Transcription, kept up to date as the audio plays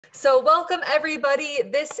So welcome everybody.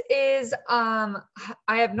 This is, I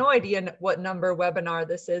have no idea what number webinar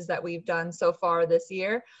this is that we've done so far this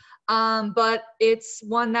year, but it's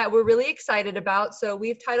one that we're really excited about. So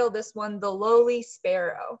we've titled this one, The Lowly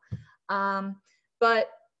Sparrow. But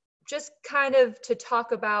just kind of to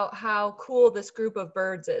talk about how cool this group of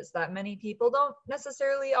birds is that many people don't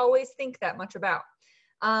necessarily always think that much about.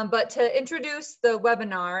 But to introduce the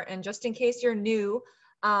webinar, and just in case you're new,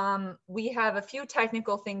 we have a few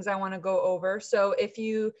technical things I want to go over. So if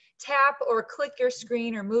you tap or click your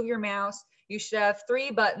screen or move your mouse, you should have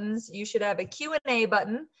 3 buttons. You should have a Q&A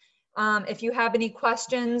button. If you have any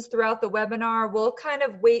questions throughout the webinar, we'll kind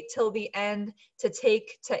of wait till the end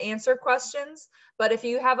to answer questions. But if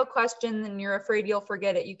you have a question and you're afraid you'll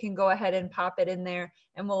forget it, you can go ahead and pop it in there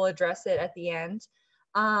and we'll address it at the end.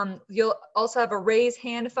 You'll also have a raise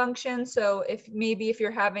hand function. So if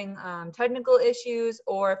you're having technical issues,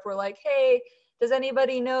 or if we're like, hey, does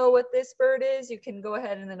anybody know what this bird is? You can go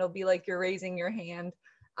ahead and it'll be like you're raising your hand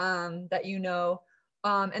that you know.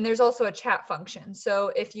 And there's also a chat function.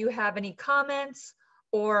 So if you have any comments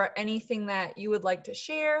or anything that you would like to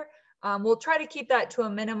share, we'll try to keep that to a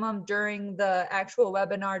minimum during the actual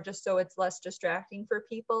webinar, just so it's less distracting for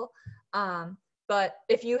people. But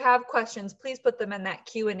if you have questions, please put them in that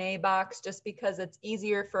Q&A box, just because it's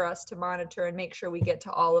easier for us to monitor and make sure we get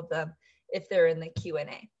to all of them if they're in the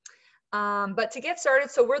Q&A. But to get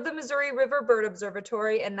started, so we're the Missouri River Bird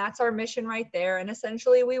Observatory, and that's our mission right there. And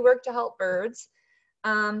essentially we work to help birds.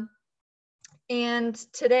 And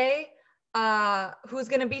today, who's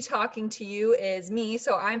going to be talking to you is me.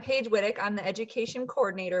 So I'm Paige Whittick. I'm the education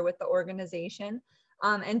coordinator with the organization.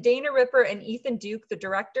 And Dana Ripper and Ethan Duke, the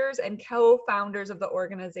directors and co-founders of the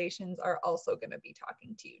organizations, are also going to be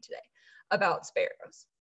talking to you today about sparrows.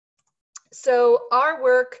 So our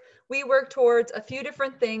work, we work towards a few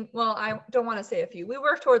different things. Well, I don't want to say a few. We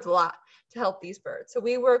work towards a lot to help these birds. So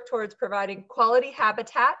we work towards providing quality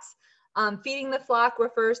habitats. Feeding the flock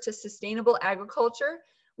refers to sustainable agriculture.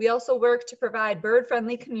 We also work to provide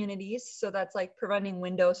bird-friendly communities. So that's like preventing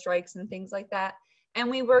window strikes and things like that. And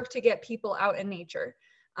we work to get people out in nature.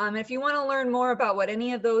 If you want to learn more about what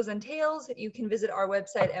any of those entails, you can visit our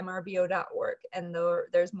website, mrbo.org, and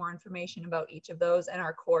there's more information about each of those and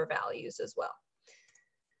our core values as well.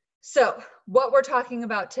 So what we're talking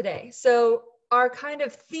about today. So our kind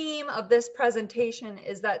of theme of this presentation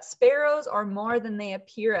is that sparrows are more than they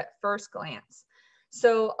appear at first glance.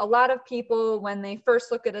 So a lot of people, when they first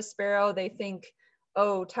look at a sparrow, they think,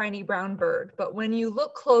 oh, tiny brown bird. But when you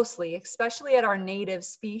look closely, especially at our native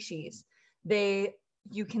species,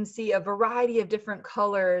 you can see a variety of different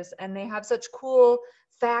colors, and they have such cool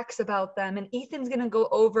facts about them. And Ethan's going to go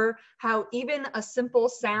over how even a simple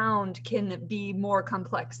sound can be more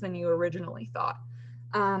complex than you originally thought.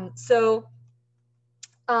 To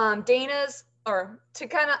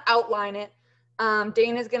kind of outline it,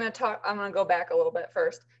 Dana's going to talk, I'm going to go back a little bit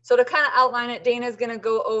first. So to kind of outline it, Dana's going to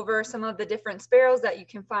go over some of the different sparrows that you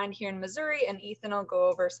can find here in Missouri, and Ethan will go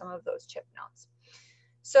over some of those chip notes.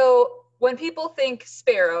 So when people think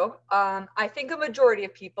sparrow, I think a majority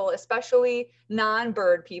of people, especially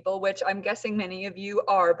non-bird people, which I'm guessing many of you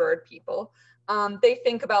are bird people, they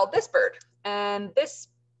think about this bird. And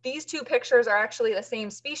these 2 pictures are actually the same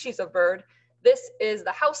species of bird. This is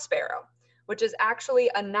the house sparrow, which is actually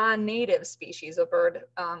a non-native species of bird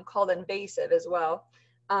called invasive as well.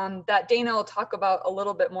 That Dana will talk about a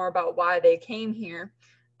little bit more about why they came here.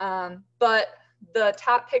 But the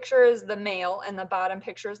top picture is the male and the bottom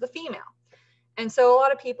picture is the female. And so a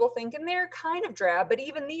lot of people think, and they're kind of drab, but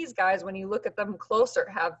even these guys, when you look at them closer,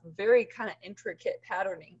 have very kind of intricate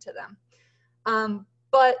patterning to them.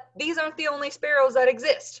 But these aren't the only sparrows that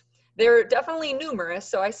exist. They're definitely numerous,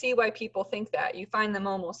 so I see why people think that. You find them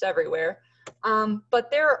almost everywhere. But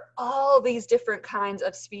there are all these different kinds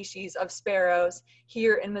of species of sparrows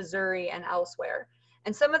here in Missouri and elsewhere.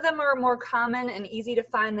 And some of them are more common and easy to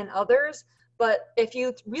find than others, but if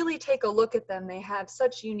you really take a look at them, they have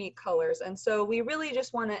such unique colors. And so we really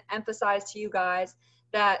just want to emphasize to you guys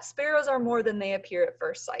that sparrows are more than they appear at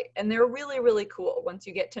first sight. And they're really, really cool once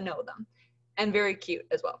you get to know them, and very cute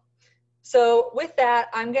as well. So with that,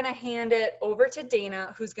 I'm going to hand it over to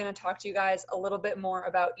Dana, who's going to talk to you guys a little bit more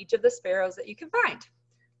about each of the sparrows that you can find.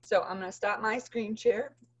 So I'm going to stop my screen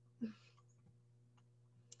share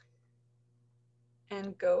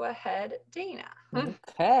and go ahead, Dana.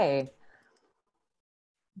 Okay.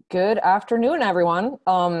 Good afternoon, everyone.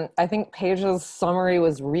 I think Paige's summary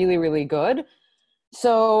was really, really good.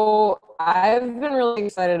 So I've been really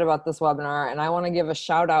excited about this webinar, and I want to give a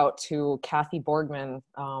shout out to Kathy Borgman,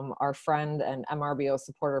 our friend and MRBO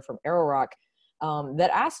supporter from Arrow Rock. that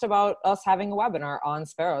asked about us having a webinar on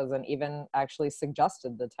sparrows, and even actually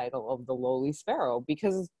suggested the title of the lowly sparrow,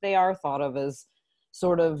 because they are thought of as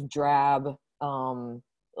sort of drab.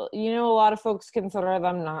 You know, a lot of folks consider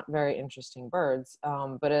them not very interesting birds,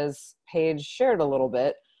 but as Paige shared a little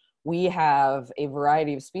bit, we have a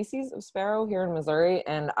variety of species of sparrow here in Missouri,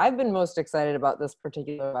 and I've been most excited about this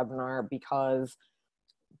particular webinar because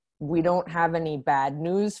we don't have any bad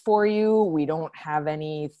news for you. We don't have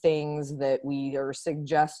any things that we are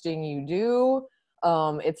suggesting you do.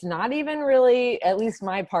 It's not even really, at least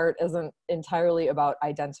my part isn't entirely about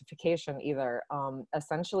identification either.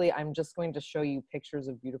 Essentially, I'm just going to show you pictures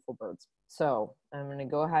of beautiful birds. So I'm going to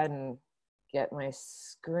go ahead and get my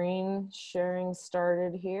screen sharing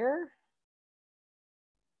started here,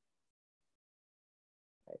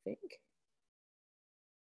 I think.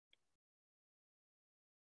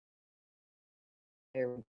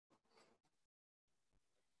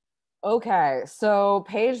 Okay, so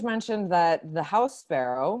Paige mentioned that the house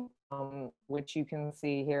sparrow, which you can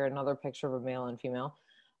see here, another picture of a male and female,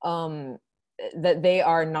 that they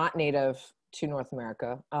are not native to North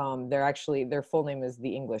America. They're actually, their full name is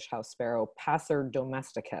the English house sparrow, Passer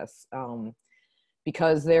domesticus,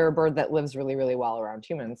 because they're a bird that lives really, really well around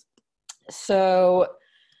humans. So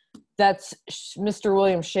that's Mr.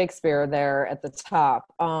 William Shakespeare there at the top.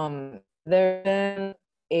 There's been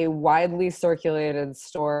a widely circulated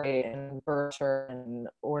story in bird and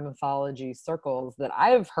ornithology circles that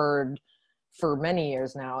I've heard for many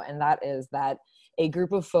years now, and that is that a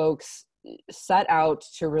group of folks set out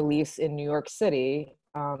to release in New York City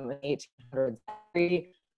in the 1800s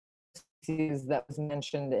every species that was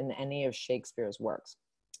mentioned in any of Shakespeare's works.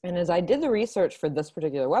 And as I did the research for this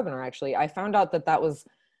particular webinar, actually, I found out that that was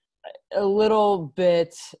a little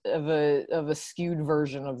bit of a skewed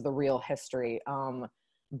version of the real history.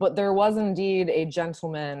 But there was indeed a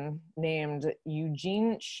gentleman named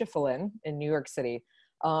Eugene Schieffelin in New York City.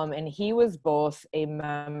 And he was both a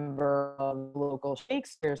member of the local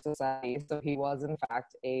Shakespeare Society, so he was in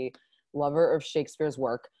fact a lover of Shakespeare's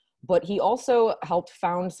work, but he also helped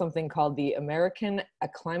found something called the American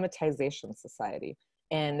Acclimatization Society.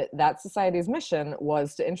 And that society's mission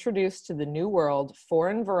was to introduce to the New World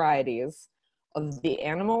foreign varieties of the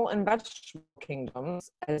animal and vegetable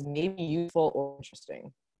kingdoms as maybe useful or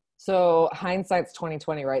interesting. So hindsight's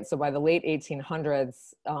 2020, right? So by the late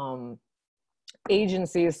 1800s,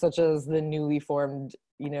 agencies such as the newly formed,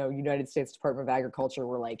 United States Department of Agriculture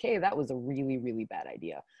were like, hey, that was a really, really bad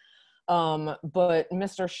idea. But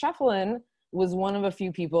Mr. Schieffelin was one of a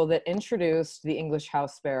few people that introduced the English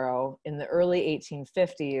house sparrow in the early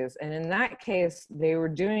 1850s. And in that case, they were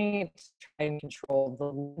doing it to try and control the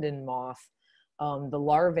linden moth, the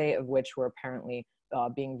larvae of which were apparently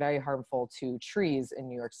being very harmful to trees in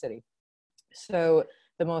New York City. So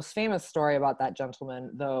the most famous story about that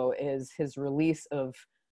gentleman, though, is his release of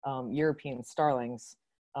European starlings,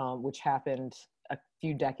 which happened a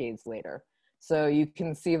few decades later. So you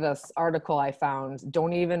can see this article I found,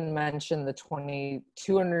 don't even mention the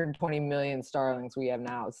 220 million starlings we have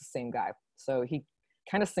now. It's the same guy. So he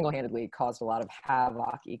kind of single-handedly caused a lot of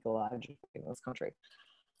havoc ecologically in this country.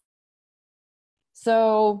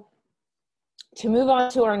 So to move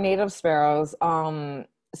on to our native sparrows,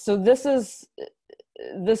 so this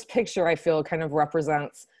picture, I feel, kind of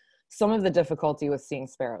represents some of the difficulty with seeing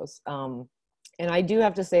sparrows. And I do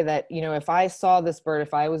have to say that, if I saw this bird,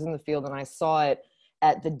 if I was in the field and I saw it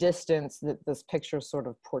at the distance that this picture is sort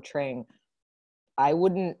of portraying, I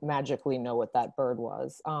wouldn't magically know what that bird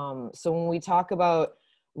was. So when we talk about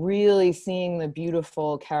really seeing the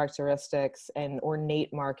beautiful characteristics and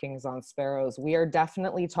ornate markings on sparrows, we are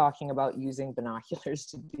definitely talking about using binoculars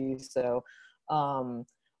to do so.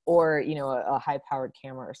 Or a high-powered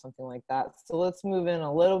camera or something like that. So let's move in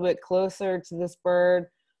a little bit closer to this bird.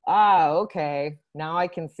 Okay, now I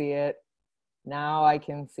can see it. Now I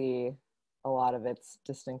can see a lot of its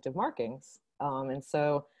distinctive markings. And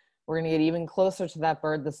so we're gonna get even closer to that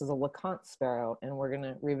bird. This is a LeConte sparrow, and we're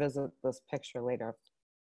gonna revisit this picture later.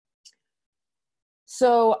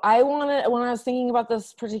 So when I was thinking about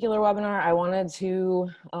this particular webinar, I wanted to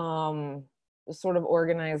sort of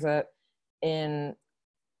organize it in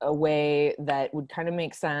a way that would kind of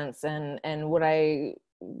make sense. And what I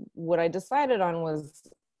decided on was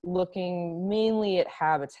looking mainly at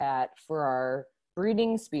habitat for our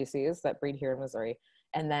breeding species that breed here in Missouri,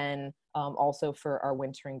 and then also for our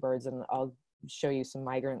wintering birds, and I'll show you some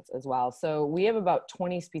migrants as well. So we have about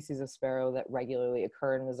 20 species of sparrow that regularly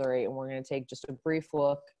occur in Missouri, and we're going to take just a brief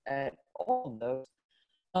look at all of those.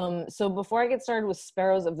 So before I get started with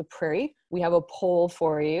sparrows of the prairie, we have a poll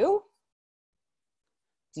for you.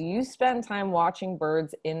 Do you spend time watching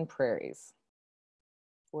birds in prairies?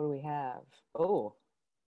 What do we have? Oh,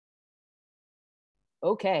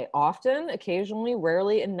 okay. Often, occasionally,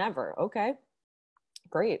 rarely, and never. Okay,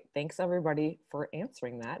 great. Thanks everybody for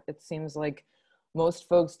answering that. It seems like most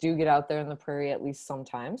folks do get out there in the prairie at least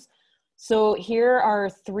sometimes. So here are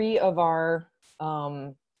three of our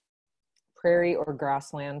prairie or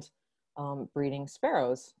grassland breeding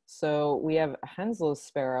sparrows. So we have a Henslow's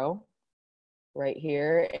sparrow right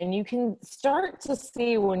here, and you can start to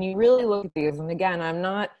see when you really look at these, and again, I'm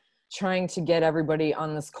not trying to get everybody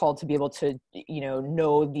on this call to be able to,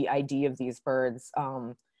 know the ID of these birds.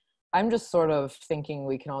 I'm just sort of thinking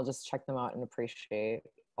we can all just check them out and appreciate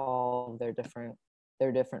all of their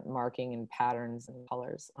different marking and patterns and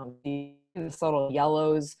colors. The subtle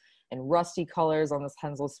yellows and rusty colors on this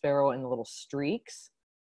Henslow sparrow and the little streaks.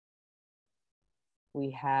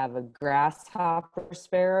 We have a grasshopper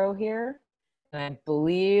sparrow here. And I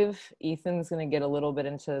believe Ethan's going to get a little bit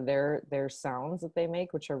into their sounds that they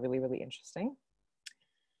make, which are really, really interesting.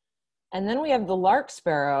 And then we have the lark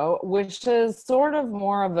sparrow, which is sort of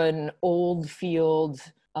more of an old field,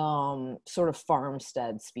 sort of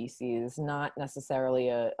farmstead species, not necessarily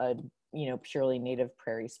a purely native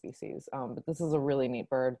prairie species. But this is a really neat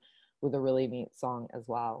bird with a really neat song as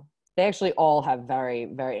well. They actually all have very,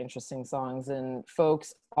 very interesting songs, and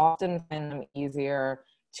folks often find them easier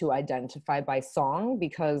to identify by song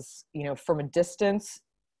because, from a distance,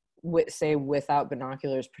 say without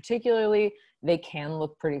binoculars particularly, they can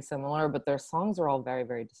look pretty similar, but their songs are all very,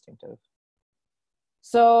 very distinctive.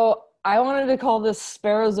 So I wanted to call this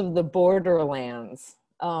Sparrows of the Borderlands.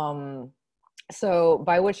 So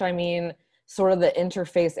by which I mean sort of the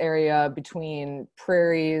interface area between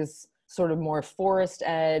prairies, sort of more forest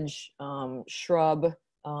edge, shrub,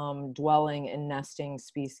 dwelling and nesting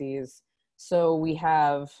species. So we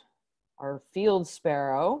have our field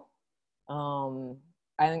sparrow.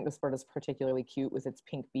 I think this bird is particularly cute with its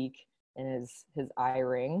pink beak and his eye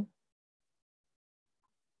ring.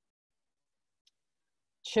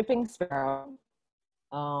 Chipping sparrow.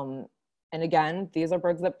 And again, these are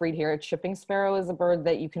birds that breed here. A chipping sparrow is a bird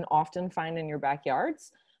that you can often find in your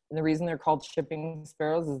backyards. And the reason they're called chipping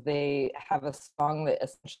sparrows is they have a song that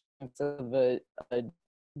essentially consists of a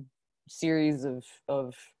series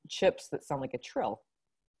of chips that sound like a trill.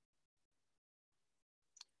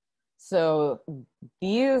 So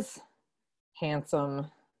these handsome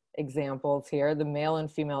examples here, the male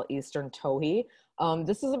and female eastern towhee.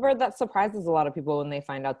 This is a bird that surprises a lot of people when they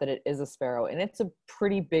find out that it is a sparrow, and it's a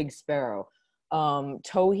pretty big sparrow.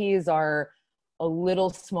 Towhees are a little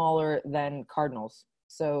smaller than cardinals,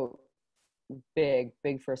 so big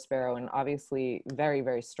for a sparrow, and obviously very,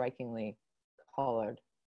 very strikingly colored.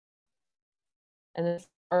 And then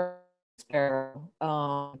our sparrow,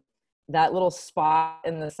 that little spot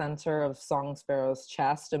in the center of song sparrow's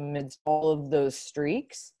chest amidst all of those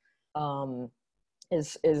streaks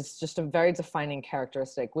is just a very defining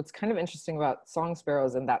characteristic. What's kind of interesting about song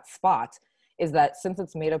sparrows in that spot is that since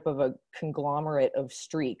it's made up of a conglomerate of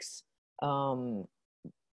streaks,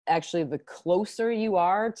 actually the closer you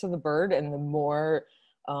are to the bird and the more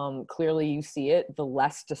clearly you see it, the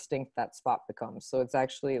less distinct that spot becomes. So it's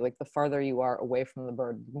actually like the farther you are away from the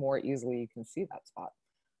bird, the more easily you can see that spot.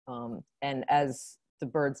 And as the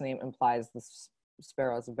bird's name implies, this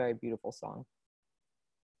sparrow has a very beautiful song.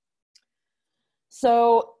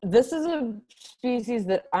 So this is a species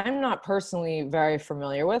that I'm not personally very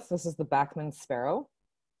familiar with. This is the Bachman sparrow.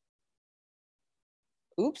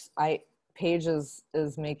 Oops, Paige is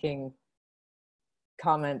making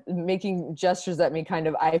gestures at me kind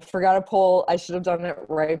of. I forgot a poll. I should have done it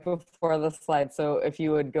right before the slide. So if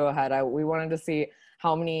you would go ahead, we wanted to see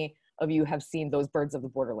how many of you have seen those birds of the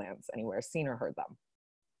borderlands anywhere, seen or heard them.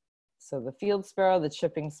 So the field sparrow, the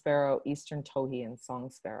chipping sparrow, eastern towhee, and song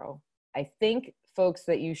sparrow. I think, folks,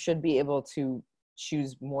 that you should be able to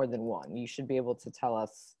choose more than one. You should be able to tell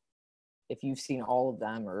us if you've seen all of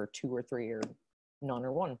them or two or three or none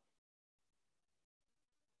or one.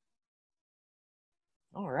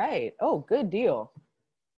 All right. Oh, good deal.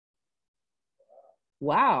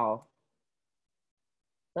 Wow.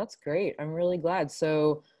 That's great. I'm really glad.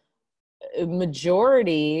 So a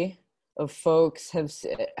majority of folks have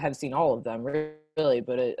seen all of them, really,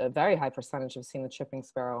 but a very high percentage have seen the chipping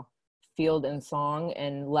sparrow, field and song,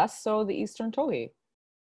 and less so the eastern towhee.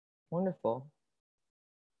 Wonderful.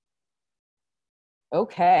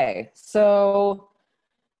 Okay, so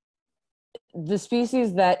the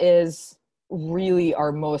species that is really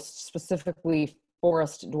our most specifically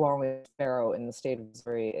forest dwelling sparrow in the state of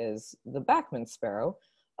Missouri is the Bachman sparrow.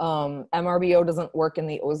 MRBO doesn't work in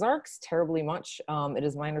the Ozarks terribly much. It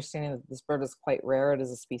is my understanding that this bird is quite rare. It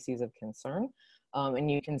is a species of concern.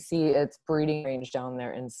 And you can see its breeding range down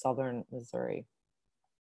there in southern Missouri.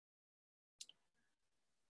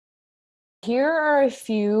 Here are a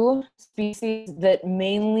few species that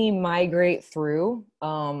mainly migrate through,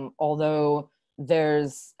 although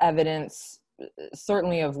there's evidence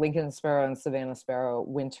certainly of Lincoln sparrow and Savannah sparrow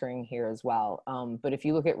wintering here as well. But if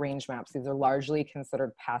you look at range maps, these are largely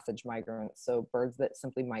considered passage migrants, so birds that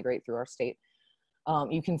simply migrate through our state.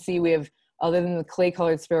 You can see we have, other than the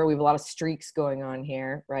clay-colored sparrow, we have a lot of streaks going on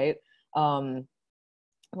here, right?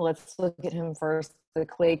 Let's look at him first, the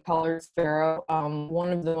clay-colored sparrow.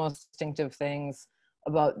 One of the most distinctive things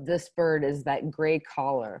about this bird is that gray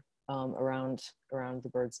collar around the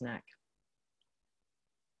bird's neck.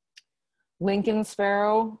 Lincoln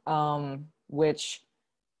sparrow, which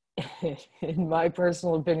in my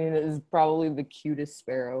personal opinion is probably the cutest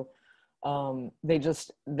sparrow.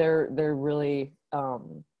 They're really,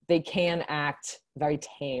 they can act very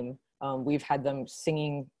tame. We've had them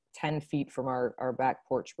singing 10 feet from our back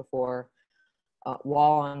porch before,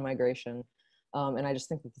 while on migration. And I just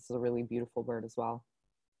think that this is a really beautiful bird as well.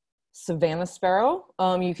 Savannah sparrow,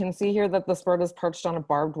 you can see here that this bird is perched on a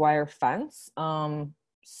barbed wire fence.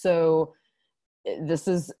 So this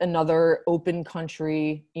is another open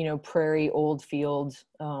country, prairie, old field,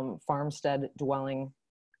 farmstead dwelling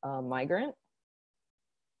migrant.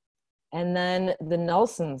 And then the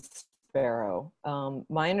Nelson sparrow.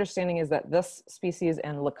 My understanding is that this species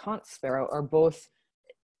and LeConte sparrow are both,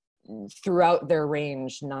 throughout their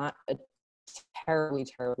range, not a terribly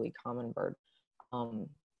common bird. And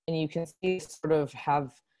you can see sort of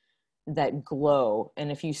have that glow,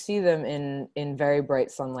 and if you see them in very bright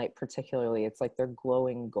sunlight particularly, it's like they're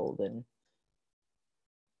glowing golden.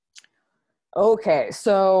 Okay,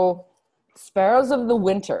 so sparrows of the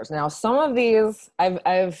winters. Now some of these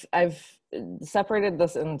I've separated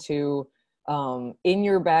this into in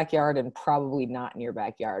your backyard and probably not in your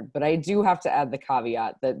backyard, but I do have to add the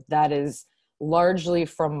caveat that that is largely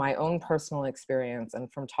from my own personal experience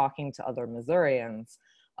and from talking to other Missourians.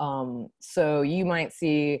 So you might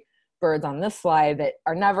see birds on this slide that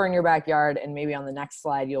are never in your backyard, and maybe on the next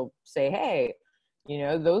slide you'll say, hey,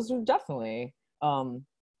 those are definitely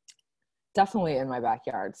in my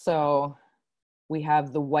backyard. So we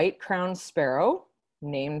have the white-crowned sparrow,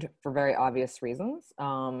 named for very obvious reasons.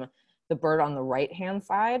 The bird on the right-hand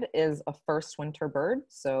side is a first winter bird,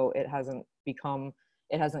 so it hasn't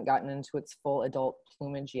gotten into its full adult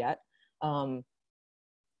plumage yet. And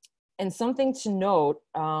something to note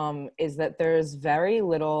is that there's very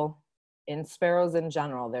little, in sparrows in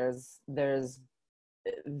general, there's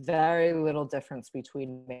very little difference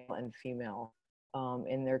between male and female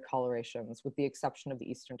in their colorations, with the exception of the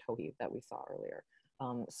eastern towhee that we saw earlier.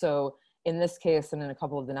 So in this case, and in a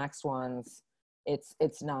couple of the next ones,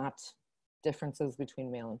 it's not differences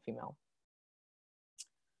between male and female.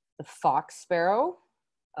 The fox sparrow,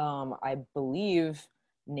 I believe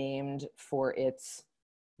named for its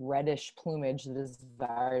reddish plumage that is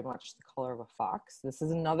very much the color of a fox. This is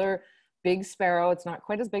another big sparrow. It's not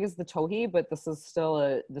quite as big as the towhee, but this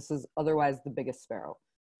is otherwise the biggest sparrow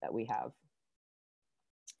that we have.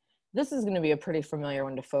 This is going to be a pretty familiar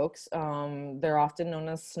one to folks. They're often known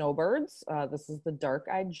as snowbirds. This is the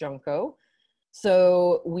dark-eyed junco.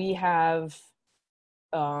 So we have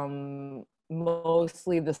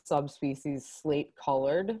mostly the subspecies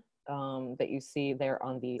slate-colored that you see there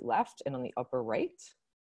on the left and on the upper right.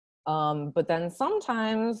 But then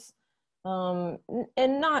sometimes, and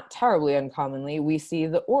not terribly uncommonly, we see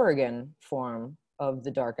the Oregon form of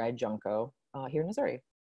the dark-eyed junco here in Missouri.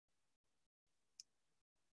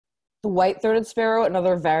 The white-throated sparrow,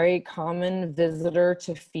 another very common visitor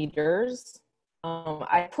to feeders.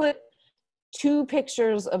 I put two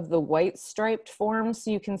pictures of the white-striped form, so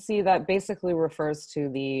you can see that basically refers to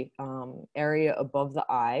the area above the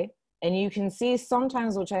eye. And you can see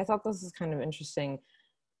sometimes, which I thought this is kind of interesting,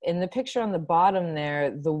 in the picture on the bottom there,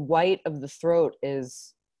 the white of the throat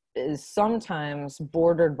is sometimes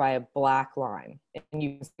bordered by a black line. And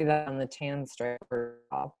you can see that on the tan stripe,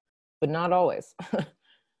 but not always.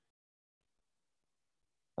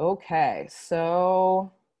 Okay,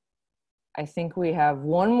 so I think we have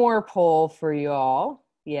one more poll for you all.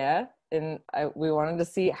 Yeah, and we wanted to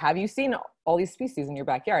see, have you seen all these species in your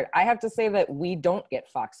backyard? I have to say that we don't get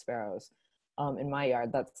fox sparrows in my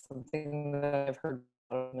yard. That's something that I've heard.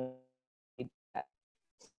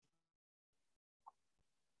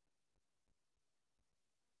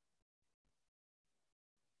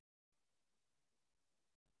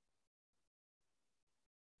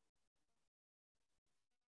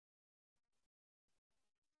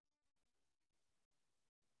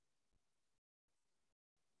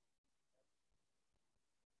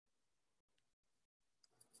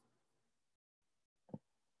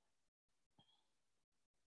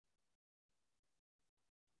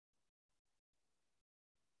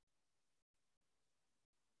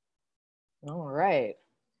 All right.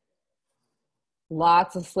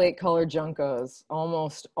 Lots of slate colored juncos.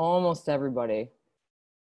 Almost everybody.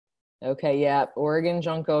 Okay, yeah. Oregon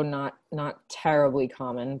junco, not terribly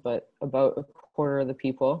common, but about a quarter of the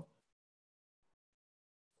people.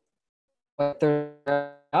 But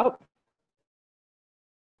they're out.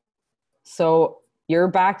 So your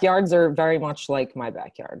backyards are very much like my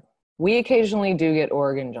backyard. We occasionally do get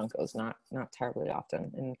Oregon juncos, not terribly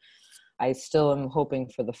often. And I still am hoping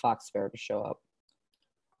for the fox sparrow to show up.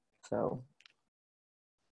 So,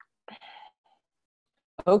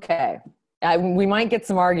 okay. We might get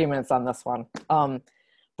some arguments on this one,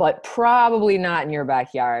 but probably not in your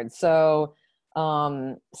backyard. So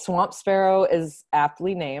swamp sparrow is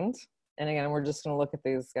aptly named. And again, we're just going to look at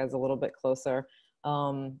these guys a little bit closer.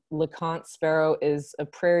 LeConte sparrow is a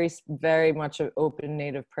very much an open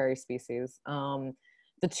native prairie species.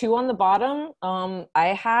 The two on the bottom, I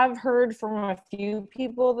have heard from a few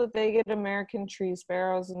people that they get American tree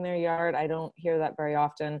sparrows in their yard. I don't hear that very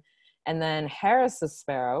often. And then Harris's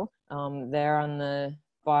sparrow, there on the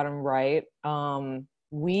bottom right,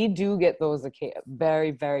 we do get those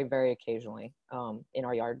very, very, very occasionally in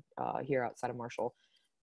our yard here outside of Marshall.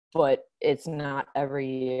 But it's not every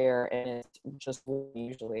year, and it's just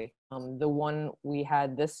usually. The one we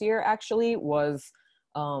had this year actually was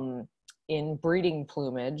in breeding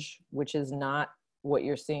plumage, which is not what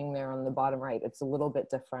you're seeing there on the bottom right. It's a little bit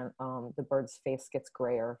different. The bird's face gets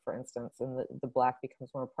grayer, for instance, and the black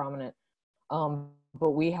becomes more prominent.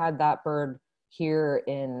 But we had that bird here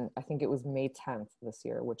in, I think it was May 10th this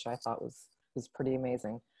year, which I thought was pretty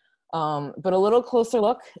amazing. But a little closer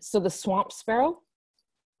look. So the swamp sparrow,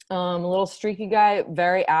 a little streaky guy,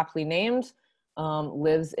 very aptly named,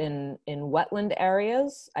 lives in wetland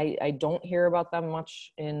areas. I don't hear about them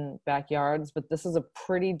much in backyards, but this is a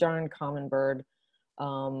pretty darn common bird.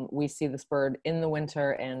 We see this bird in the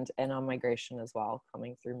winter and on migration as well,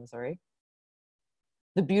 coming through Missouri.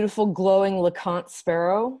 The beautiful glowing LeConte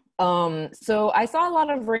sparrow. So I saw a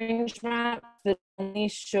lot of range maps that only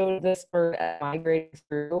showed this bird migrating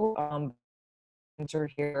through winter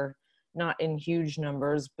here. Not in huge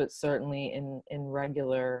numbers, but certainly in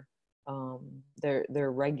regular,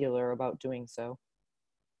 they're regular about doing so.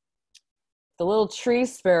 The little tree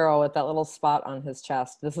sparrow with that little spot on his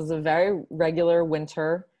chest. This is a very regular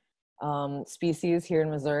winter species here in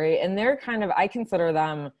Missouri. And they're kind of, I consider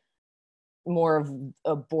them more of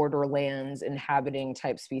a borderlands inhabiting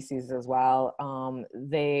type species as well.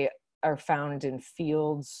 They are found in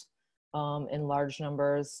fields in large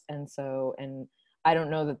numbers. And I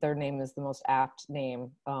don't know that their name is the most apt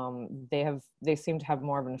name. They seem to have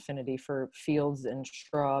more of an affinity for fields and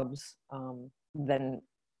shrubs than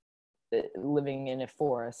living in a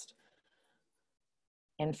forest.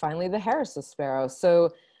 And finally, the Harris's sparrow. So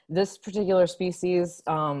this particular species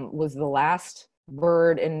was the last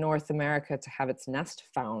bird in North America to have its nest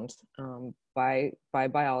found by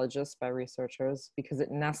biologists, by researchers, because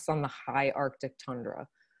it nests on the high Arctic tundra.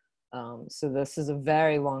 So this is a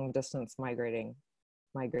very long distance migrating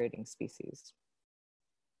species.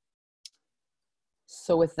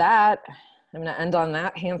 So with that, I'm going to end on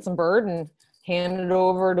that handsome bird and hand it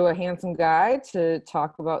over to a handsome guy to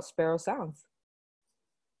talk about sparrow sounds.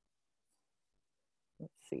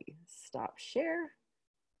 Let's see, stop share,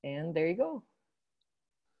 and there you go,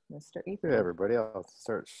 Mr. Ethan. Hey everybody, I'll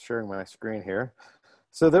start sharing my screen here.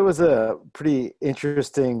 So that was a pretty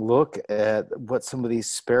interesting look at what some of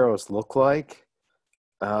these sparrows look like.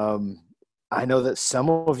 I know that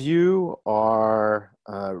some of you are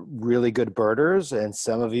really good birders, and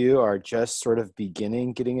some of you are just sort of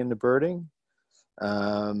getting into birding.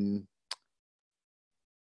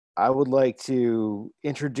 I would like to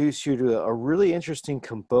introduce you to a really interesting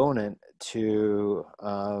component to,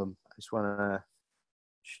 I just want to,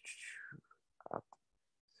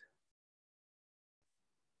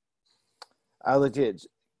 I'll let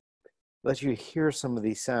you hear some of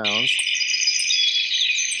these sounds.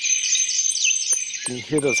 You can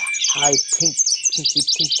hear those high tink, tinky,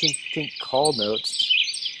 tink, tink, tink call notes.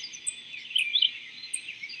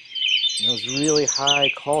 And those really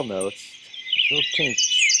high call notes, little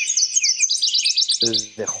tinks.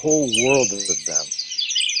 There's the whole world of them.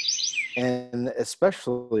 And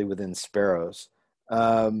especially within sparrows.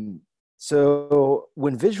 So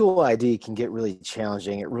when visual ID can get really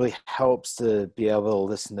challenging, it really helps to be able to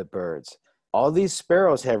listen to birds. All these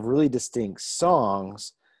sparrows have really distinct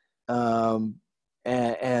songs,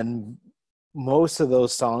 and most of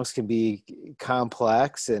those songs can be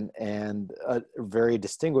complex and very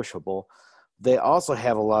distinguishable. They also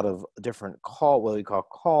have a lot of different what we call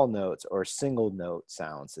call notes or single note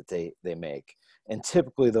sounds that they make. And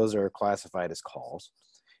typically those are classified as calls.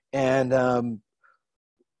 And I'm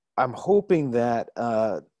hoping that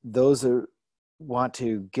those who want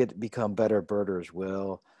to become better birders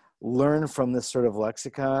will learn from this sort of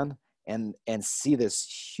lexicon and see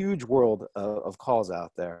this huge world of calls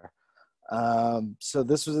out there. So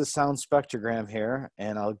this was a sound spectrogram here,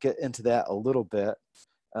 and I'll get into that a little bit.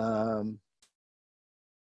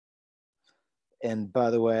 And by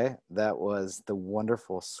the way, that was the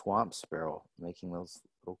wonderful swamp sparrow making those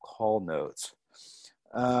little call notes.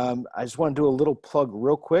 I just want to do a little plug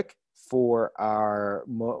real quick for our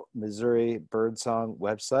Missouri Birdsong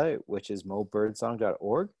website, which is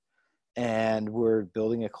mobirdsong.org. And we're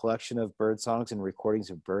building a collection of bird songs and recordings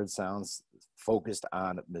of bird sounds focused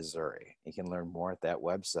on Missouri. You can learn more at that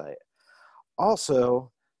website.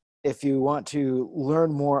 Also, if you want to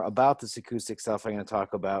learn more about this acoustic stuff I'm going to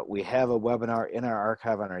talk about, we have a webinar in our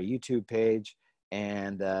archive on our YouTube page,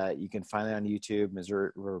 and you can find it on YouTube,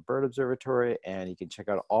 Missouri River Bird Observatory, and you can check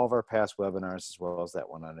out all of our past webinars as well as that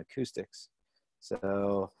one on acoustics.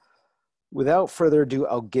 So without further ado,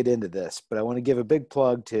 I'll get into this, but I want to give a big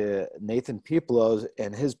plug to Nathan Piepelos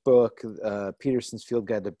and his book, Peterson's Field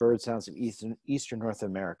Guide to Bird Sounds of Eastern North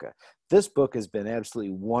America. This book has been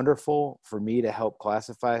absolutely wonderful for me to help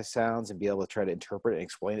classify sounds and be able to try to interpret and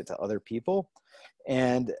explain it to other people.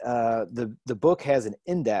 And the book has an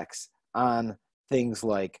index on things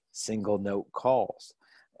like single note calls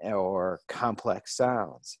or complex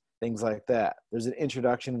sounds, things like that. There's an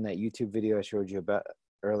introduction in that YouTube video I showed you about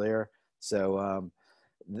earlier. So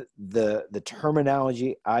the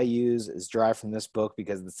terminology I use is derived from this book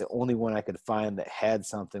because it's the only one I could find that had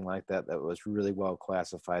something like that that was really well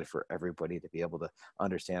classified for everybody to be able to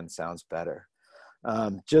understand sounds better.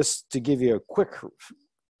 Just to give you a quick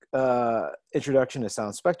introduction to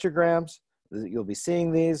sound spectrograms, you'll be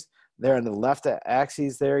seeing these. There on the left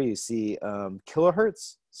axis there, you see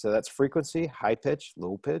kilohertz. So that's frequency, high pitch,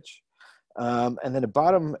 low pitch. And then the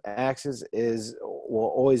bottom axis will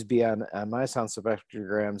always be on my sound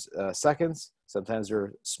spectrograms seconds. Sometimes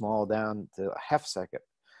they're small down to a half second.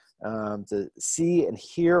 To see and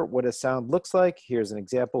hear what a sound looks like, here's an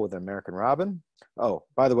example with an American robin. Oh,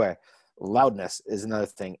 by the way, loudness is another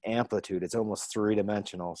thing. Amplitude, it's almost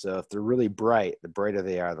three-dimensional. So if they're really bright, the brighter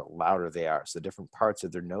they are, the louder they are. So different parts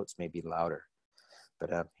of their notes may be louder.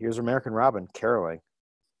 But here's American robin caroling.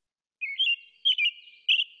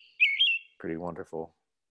 Pretty wonderful.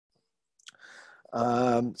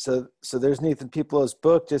 So there's Nathan Piepelos'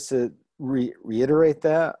 book, just to reiterate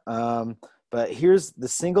that. But here's the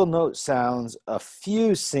single note sounds, a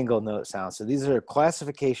few single note sounds. So these are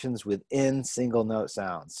classifications within single note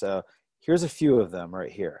sounds. So here's a few of them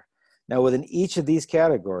right here. Now within each of these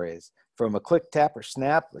categories, from a click, tap, or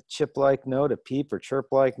snap, a chip-like note, a peep or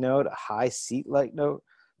chirp-like note, a high seat-like note,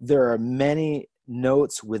 there are many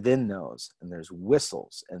notes within those, and there's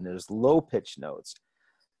whistles and there's low pitch notes.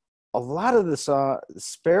 A lot of the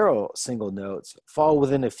sparrow single notes fall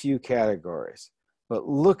within a few categories, but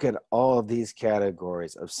look at all of these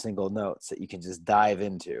categories of single notes that you can just dive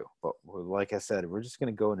into. But like I said, we're just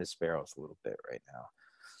going to go into sparrows a little bit right now.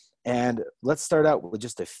 And let's start out with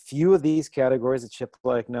just a few of these categories of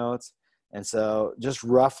chip-like notes. And so just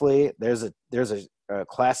roughly, there's a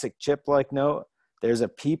classic chip-like note. There's a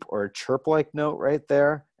peep or a chirp-like note right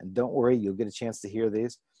there. And don't worry, you'll get a chance to hear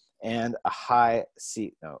these. And a high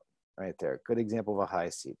seat note right there. Good example of a high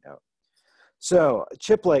seat note. So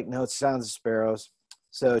chip-like notes, sounds of sparrows.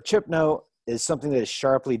 So chip note is something that is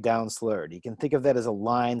sharply down-slurred. You can think of that as a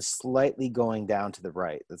line slightly going down to the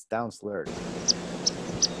right. That's down-slurred.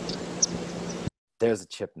 There's a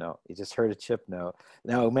chip note. You just heard a chip note.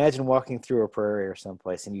 Now imagine walking through a prairie or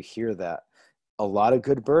someplace and you hear that. A lot of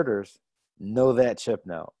good birders know that chip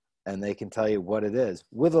note, and they can tell you what it is,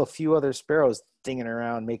 with a few other sparrows dinging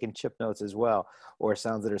around making chip notes as well, or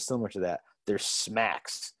sounds that are similar to that. There's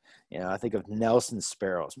smacks. You know, I think of Nelson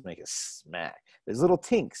sparrows make a smack. There's little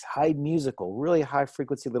tinks, high musical, really high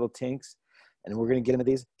frequency little tinks, and we're going to get into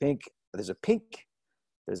these. There's a pink,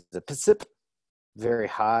 there's a psip, very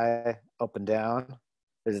high, up and down.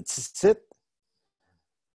 There's a tsip,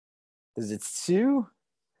 there's a tsu,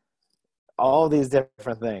 all these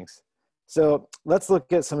different things. So let's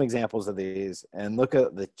look at some examples of these and look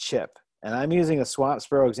at the chip. And I'm using a swamp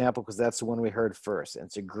sparrow example because that's the one we heard first. And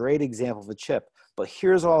it's a great example of a chip. But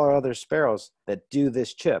here's all our other sparrows that do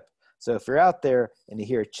this chip. So if you're out there and you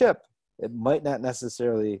hear a chip, it might not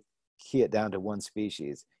necessarily key it down to one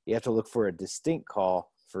species. You have to look for a distinct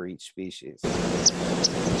call for each species.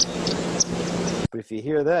 But if you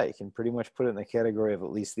hear that, you can pretty much put it in the category of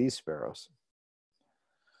at least these sparrows.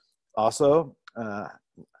 Also,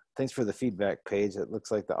 thanks for the feedback, Paige. It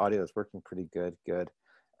looks like the audio is working pretty good. Good.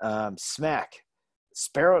 Smack.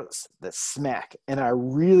 sparrows that smack. And I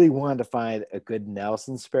really wanted to find a good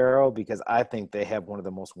Nelson sparrow because I think they have one of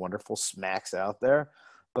the most wonderful smacks out there.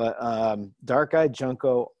 But dark-eyed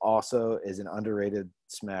junco also is an underrated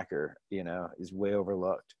smacker, you know, is way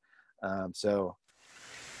overlooked. So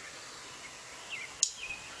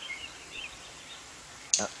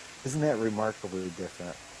isn't that remarkably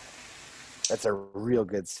different? That's a real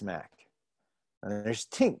good smack. And there's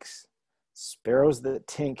tinks, sparrows that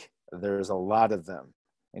tink. There's a lot of them,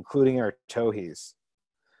 including our towhees.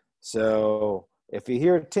 So if you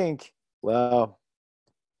hear a tink, well,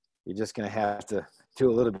 you're just going to have to do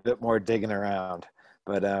a little bit more digging around.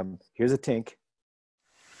 But here's a tink.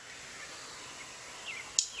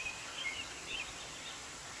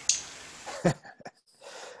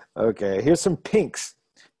 Okay, here's some pinks.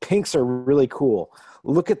 Pinks are really cool.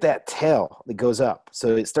 Look at that tail that goes up.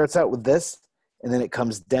 So it starts out with this, and then it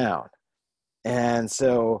comes down. And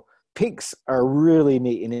so pinks are really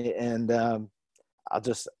neat. And I'll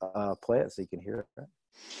just play it so you can hear it.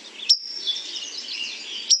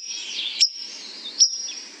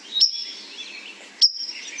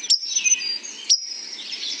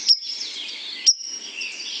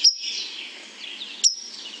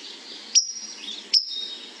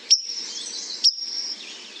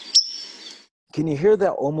 Can you hear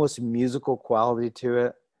that almost musical quality to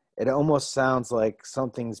it? It almost sounds like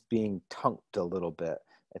something's being tunked a little bit.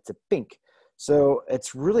 It's a pink. So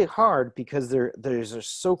it's really hard because they're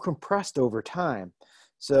so compressed over time.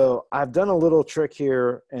 So I've done a little trick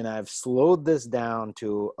here and I've slowed this down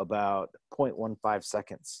to about 0.15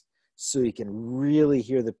 seconds so you can really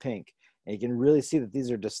hear the pink. And you can really see that these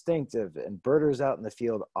are distinctive, and birders out in the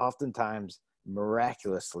field oftentimes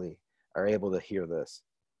miraculously are able to hear this.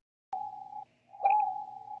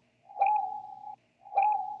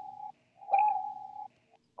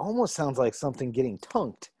 Almost sounds like something getting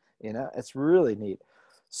tunked, you know, it's really neat.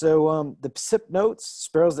 So the psip notes,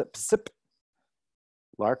 sparrows that psip,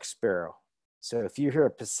 lark sparrow. So if you hear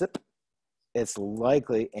a psip, it's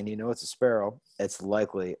likely, and you know it's a sparrow, it's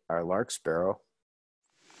likely our lark sparrow.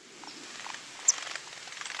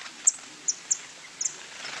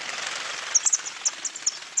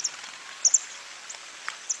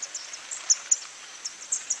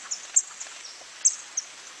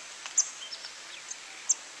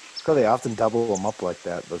 So they often double them up like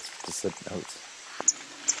that, those specific notes.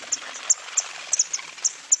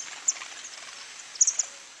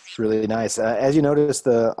 It's really nice. As you notice,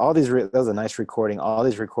 that was a nice recording. All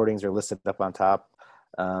these recordings are listed up on top.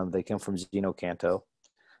 They come from Zeno Canto,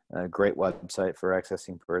 a great website for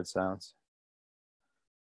accessing bird sounds.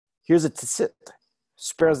 Here's a tsit,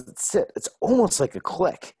 sparrows that sit. It's almost like a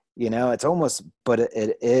click, you know, it's almost, but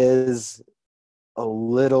it is a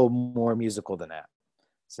little more musical than that.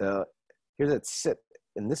 So here's that sit,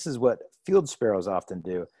 and this is what field sparrows often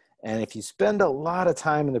do. And if you spend a lot of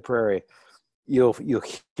time in the prairie, you'll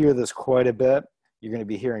hear this quite a bit. You're going to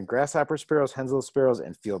be hearing grasshopper sparrows, henslow sparrows,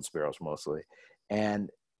 and field sparrows mostly. And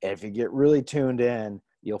if you get really tuned in,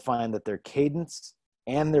 you'll find that their cadence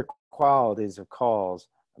and their qualities of calls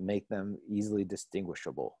make them easily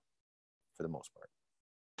distinguishable for the most part.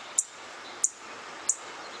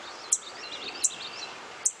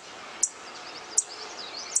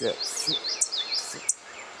 Yeah.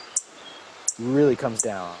 Really comes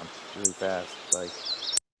down really fast, like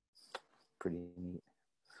pretty neat.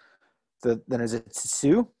 Then there's a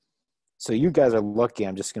tsu. So you guys are lucky.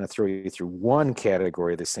 I'm just going to throw you through one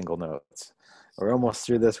category of the single notes. We're almost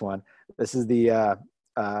through this one. This is the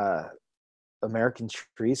American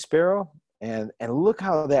tree sparrow, and look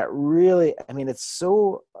how that really, I mean, it's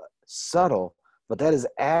so subtle, but that is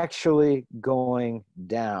actually going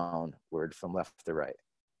downward from left to right.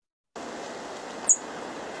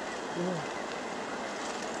 Yeah.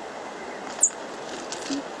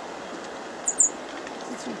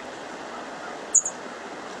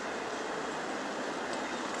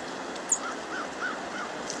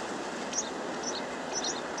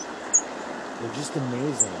 They're just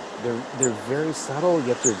amazing. They're very subtle,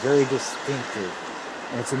 yet they're very distinctive.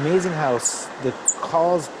 And it's amazing how the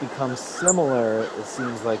calls become similar, it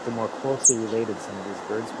seems like, the more closely related some of these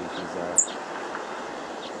bird species are.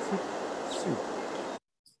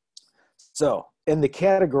 So, in the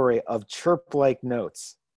category of chirp-like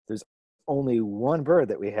notes, there's only one bird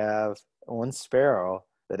that we have, one sparrow,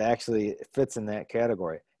 that actually fits in that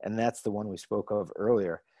category. And that's the one we spoke of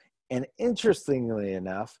earlier. And interestingly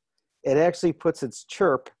enough, it actually puts its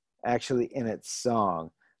chirp actually in its song,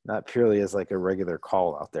 not purely as like a regular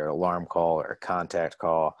call out there, alarm call or a contact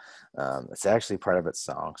call. It's actually part of its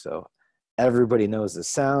song. So everybody knows the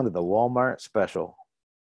sound of the Walmart special.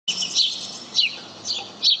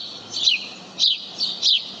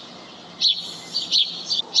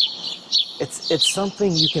 it's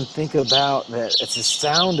something you can think about, that it's a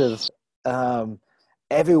sound of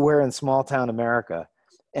everywhere in small town America.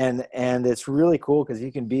 And it's really cool because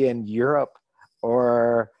you can be in Europe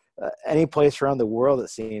or any place around the world, it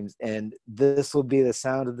seems, and this will be the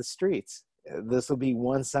sound of the streets. This will be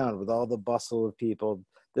one sound with all the bustle of people.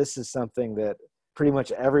 This is something that pretty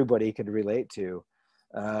much everybody could relate to.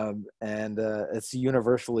 And it's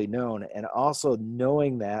universally known. And also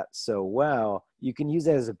knowing that so well, you can use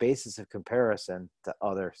that as a basis of comparison to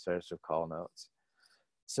other sorts of call notes.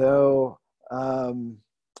 So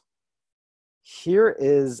here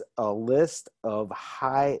is a list of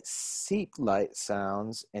high seat light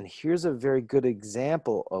sounds, and here's a very good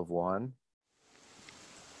example of one.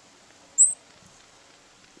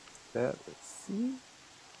 Let's see.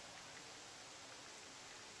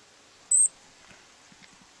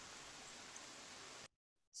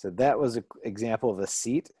 So that was an example of a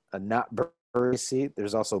seat, a not bury seat.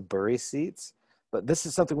 There's also bury seats, but this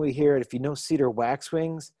is something we hear. If you know cedar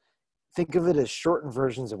waxwings, think of it as shortened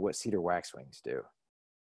versions of what cedar waxwings do.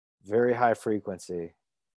 Very high frequency,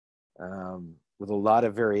 with a lot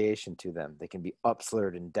of variation to them. They can be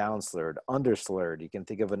upslurred and downslurred, underslurred. You can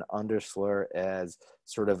think of an underslur as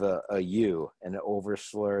sort of a U, and an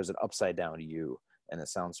overslur as an upside down U, and a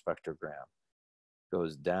sound spectrogram.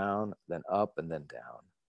 Goes down, then up, and then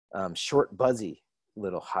down. Short, buzzy,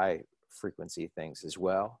 little high frequency things as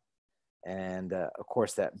well. And of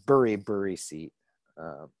course, that bury seat,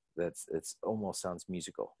 it's almost sounds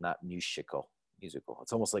musical, not musical.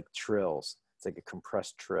 It's almost like trills. It's like a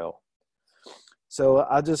compressed trill. So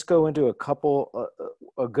I'll just go into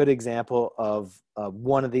a good example of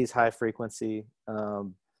one of these high frequency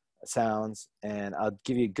sounds, and I'll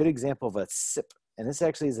give you a good example of a sip. And this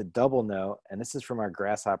actually is a double note, and this is from our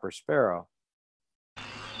grasshopper sparrow.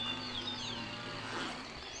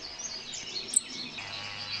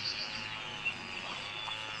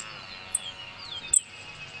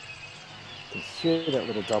 You can hear that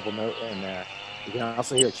little double note in there. You can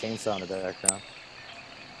also hear a chainsaw in the background.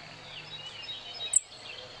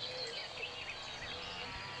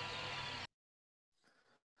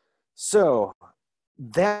 So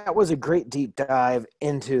that was a great deep dive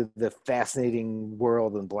into the fascinating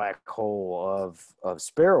world and black hole of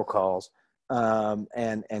sparrow calls,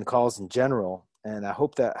 and calls in general. And I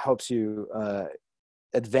hope that helps you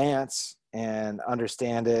advance and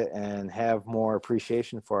understand it and have more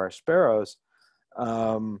appreciation for our sparrows.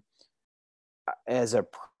 As a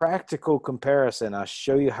practical comparison, I'll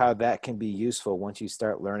show you how that can be useful once you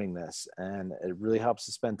start learning this. And it really helps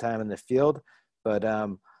to spend time in the field. But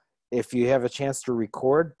if you have a chance to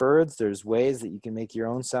record birds, there's ways that you can make your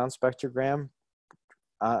own sound spectrogram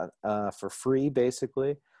for free,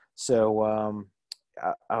 basically. So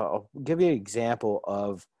I'll give you an example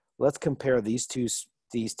of, let's compare these two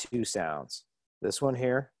sounds. This one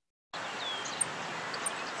here.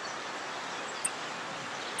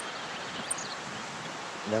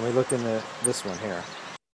 And then we look in this one here.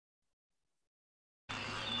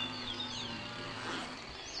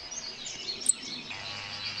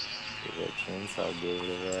 Give it a chainsaw, give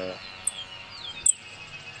it that.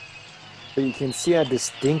 But you can see how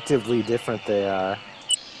distinctively different they are.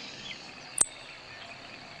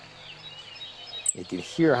 You can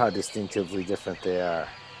hear how distinctively different they are.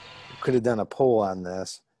 We could have done a poll on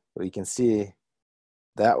this, but you can see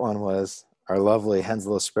that one was our lovely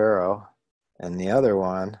Henslow sparrow, and the other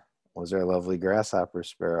one was our lovely grasshopper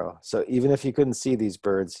sparrow. So even if you couldn't see these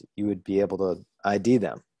birds, you would be able to ID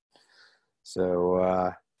them. So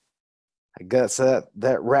I guess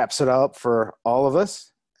that wraps it up for all of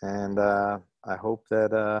us, and I hope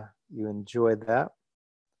that you enjoyed that.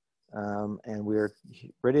 And we're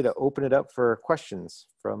ready to open it up for questions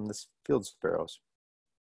from the field sparrows.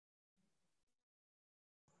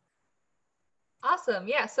 Awesome.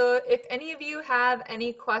 Yeah. So if any of you have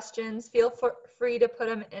any questions, feel free to put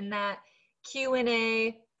them in that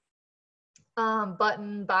Q&A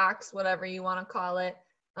button box, whatever you want to call it,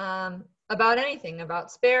 about anything,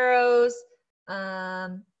 about sparrows.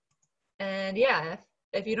 And yeah,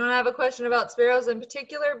 if you don't have a question about sparrows in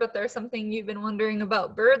particular, but there's something you've been wondering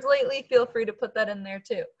about birds lately, feel free to put that in there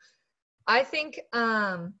too. I think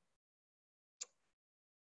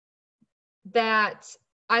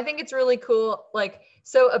it's really cool. Like,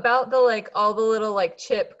 so about the, like, all the little like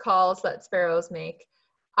chip calls that sparrows make,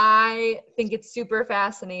 I think it's super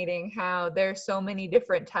fascinating how there's so many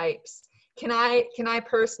different types. Am I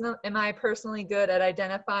personally good at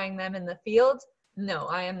identifying them in the field? No,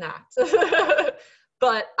 I am not.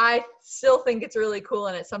 But I still think it's really cool,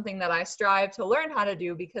 and it's something that I strive to learn how to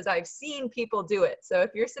do because I've seen people do it. So if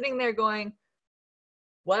you're sitting there going,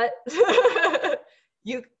 what?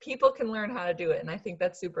 people can learn how to do it, and I think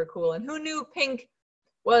that's super cool. And who knew pink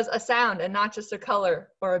was a sound and not just a color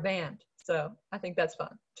or a band? So I think that's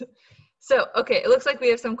fun. So, okay, it looks like we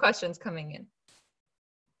have some questions coming in.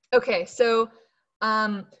 Okay, so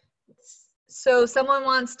someone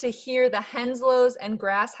wants to hear the Henslows and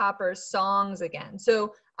Grasshoppers songs again.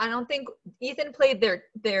 So I don't think Ethan played their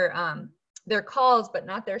calls, but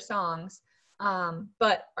not their songs.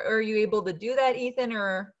 But are you able to do that, Ethan?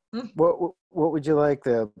 Or what would you like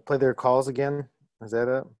to play their calls again? Is that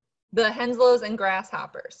it? The Henslows and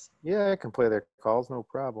Grasshoppers. Yeah, I can play their calls, no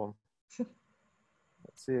problem.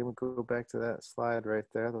 Let's see, we'll go back to that slide right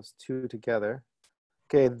there, those two together.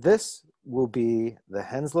 Okay, this will be the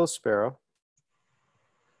Henslow Sparrow.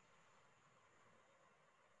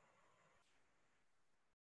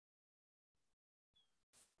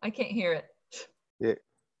 I can't hear it. Yeah.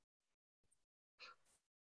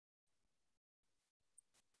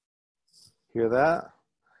 Hear that?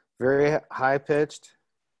 Very high pitched.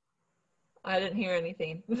 I didn't hear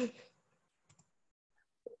anything.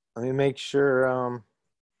 Let me make sure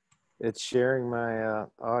it's sharing my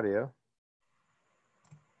audio.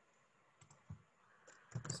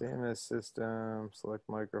 Same as system, select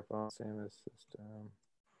microphone, same as system.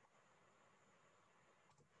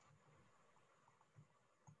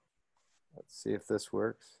 Let's see if this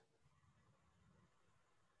works.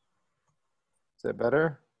 Is that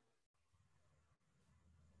better?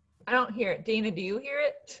 I don't hear it. Dana, do you hear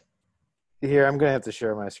it? Here, I'm gonna have to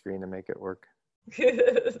share my screen to make it work.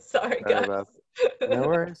 Sorry guys. About no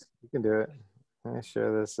worries, you can do it. Let me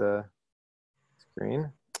share this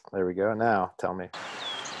screen. There we go. Now, tell me.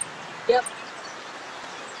 Yep.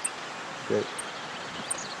 Good.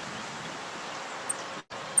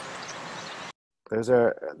 There's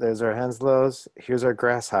our Henslows. Here's our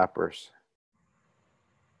Grasshoppers.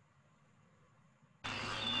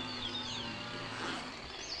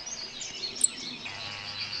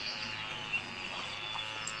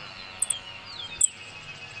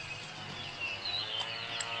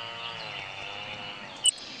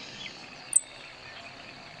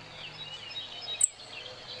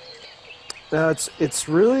 Now, it's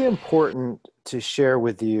really important to share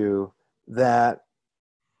with you that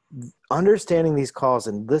understanding these calls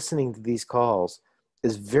and listening to these calls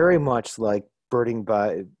is very much like birding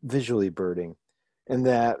by visually birding, and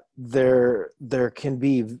that there can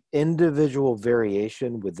be individual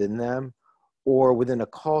variation within them, or within a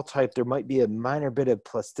call type there might be a minor bit of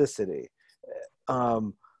plasticity,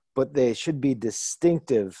 but they should be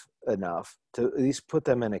distinctive enough to at least put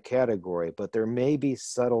them in a category, but there may be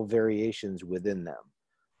subtle variations within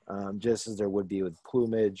them, just as there would be with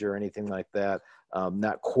plumage or anything like that.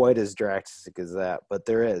 Not quite as drastic as that, but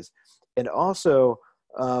there is. And also,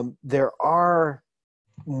 there are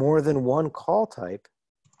more than one call type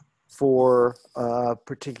for a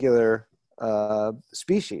particular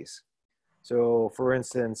species. So, for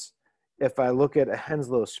instance, if I look at a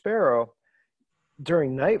Henslow sparrow,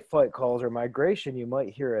 during night flight calls or migration, you might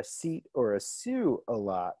hear a seat or a sue a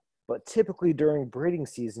lot, but typically during breeding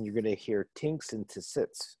season, you're going to hear tinks and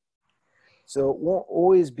tissits. So it won't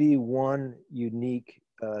always be one unique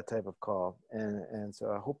type of call. And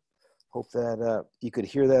so I hope that you could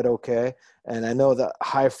hear that okay. And I know that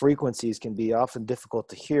high frequencies can be often difficult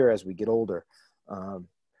to hear as we get older.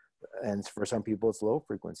 And for some people, it's low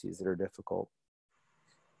frequencies that are difficult.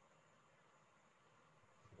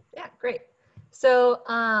 Yeah, great. So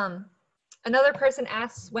another person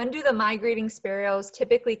asks, when do the migrating sparrows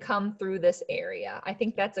typically come through this area? I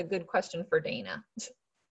think that's a good question for Dana.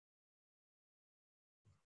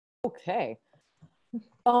 Okay.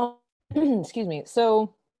 Excuse me.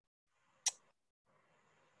 So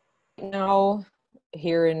now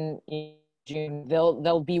here in June,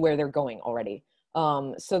 they'll be where they're going already.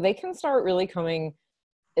 So they can start really coming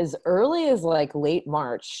as early as like late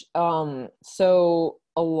March. So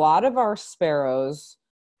a lot of our sparrows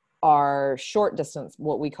are short distance,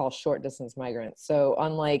 what we call short distance migrants. So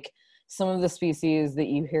unlike some of the species that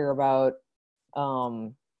you hear about,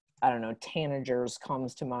 I don't know, tanagers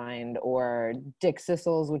comes to mind, or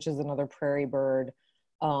dickcissels, which is another prairie bird.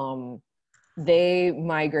 They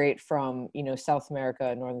migrate from, South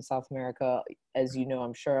America, northern South America. As you know,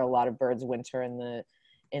 I'm sure a lot of birds winter in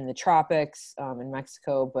the tropics, in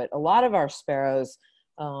Mexico, but a lot of our sparrows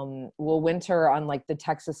will winter on like the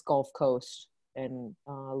Texas Gulf Coast and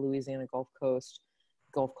Louisiana Gulf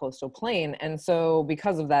Coastal Plain. And so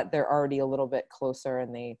because of that, they're already a little bit closer,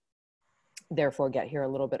 and they therefore get here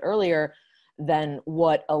a little bit earlier than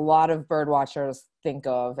what a lot of bird watchers think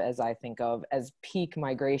of, as I think of, as peak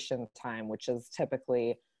migration time, which is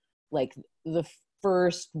typically like the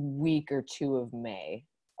first week or two of May.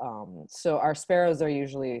 So our sparrows are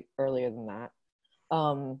usually earlier than that.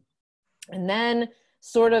 And then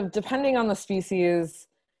sort of depending on the species,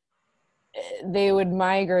 they would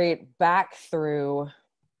migrate back through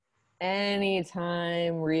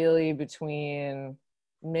anytime really between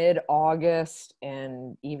mid-August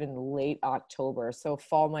and even late October. So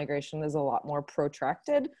fall migration is a lot more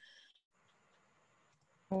protracted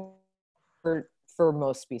for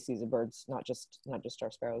most species of birds, not just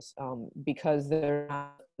our sparrows, because they're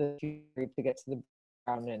not the to get to the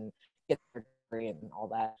ground and get their prey and all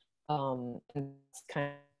that. And it's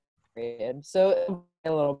kind of period. So a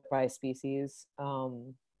little bit by species,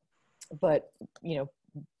 but you know,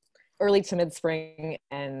 early to mid-spring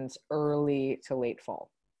and early to late fall.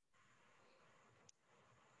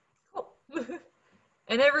 Cool.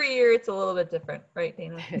 And every year it's a little bit different, right,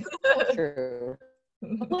 Dana? True. A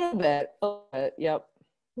little bit. Yep.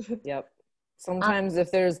 Sometimes if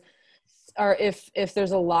there's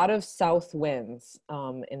a lot of south winds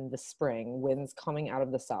in the spring, winds coming out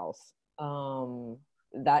of the south,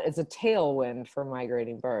 that is a tailwind for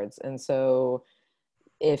migrating birds. And so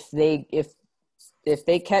if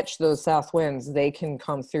they catch those south winds, they can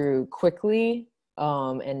come through quickly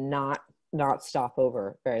and not stop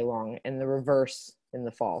over very long. And the reverse in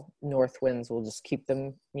the fall, north winds will just keep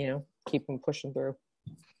them pushing through.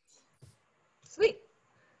 Sweet.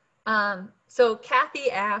 So Kathy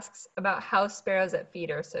asks about house sparrows at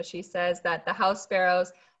feeder. So she says that the house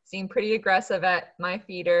sparrows seem pretty aggressive at my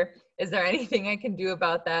feeder. Is there anything I can do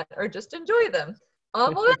about that, or just enjoy them?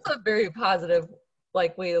 Well, that's a very positive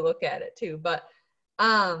way to look at it too. But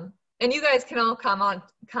and you guys can all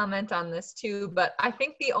comment on this too. But I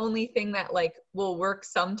think the only thing that will work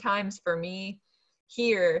sometimes for me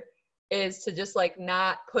here is to just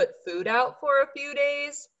not put food out for a few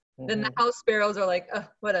days. Then the house sparrows are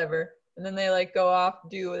whatever. And then they go off,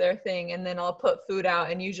 do their thing. And then I'll put food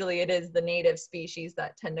out. And usually it is the native species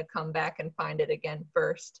that tend to come back and find it again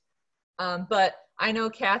first. But I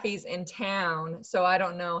know Kathy's in town, so I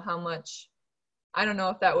don't know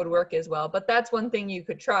if that would work as well. But that's one thing you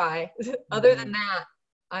could try. Other than that,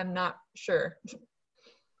 I'm not sure.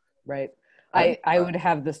 Right. I would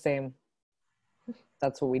have the same.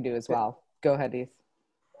 That's what we do as well. Go ahead, Heath.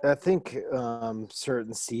 I think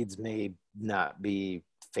certain seeds may not be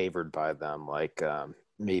favored by them,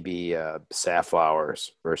 maybe safflowers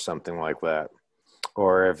or something like that.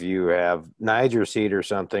 Or if you have Niger seed or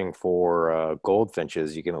something for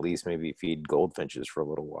goldfinches, you can at least maybe feed goldfinches for a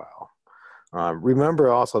little while. Remember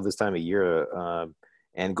also this time of year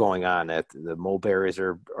and going on that the mulberries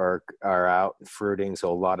are out fruiting,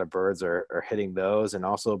 so a lot of birds are hitting those, and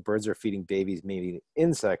also birds are feeding babies, maybe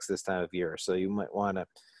insects this time of year. So you might want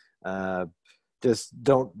to just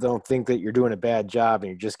don't think that you're doing a bad job and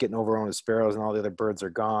you're just getting overrun with sparrows and all the other birds are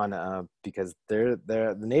gone, because the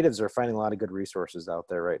natives are finding a lot of good resources out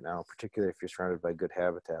there right now, particularly if you're surrounded by good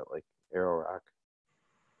habitat like Arrow Rock.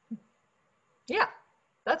 Yeah.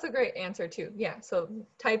 That's a great answer too. Yeah. So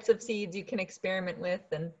types of seeds you can experiment with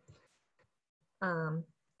and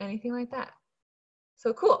anything like that.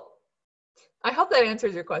 So cool. I hope that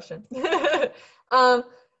answers your question.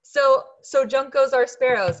 So juncos are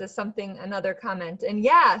sparrows is another comment. And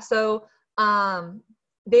yeah, so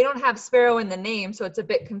they don't have sparrow in the name, so it's a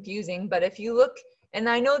bit confusing. But if you look, and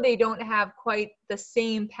I know they don't have quite the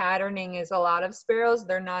same patterning as a lot of sparrows.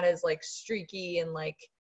 They're not as streaky and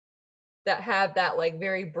that have that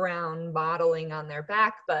very brown mottling on their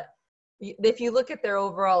back. But if you look at their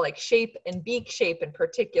overall shape and beak shape in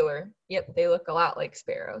particular, yep, they look a lot like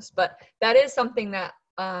sparrows. But that is something that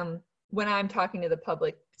when I'm talking to the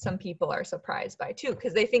public, some people are surprised by too,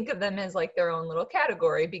 because they think of them as their own little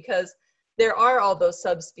category, because there are all those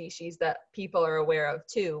subspecies that people are aware of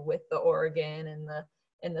too, with the Oregon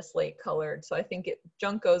and the slate colored. So I think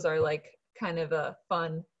juncos are kind of a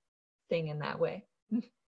fun thing in that way.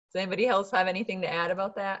 Does anybody else have anything to add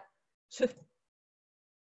about that?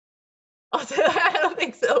 I don't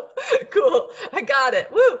think so. Cool. I got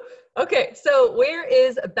it. Woo. Okay. So where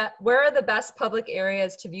are the best public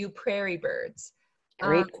areas to view prairie birds?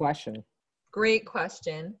 Great question. Great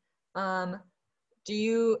question.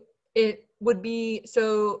 It would be,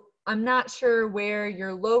 so I'm not sure where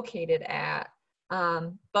you're located at,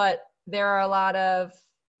 but there are a lot of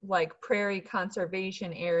prairie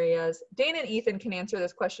conservation areas. Dana and Ethan can answer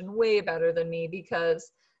this question way better than me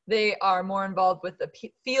because they are more involved with the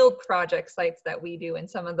field project sites that we do, and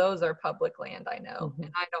some of those are public land, I know,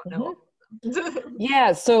 and I don't know.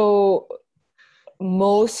 Yeah, so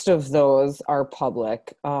most of those are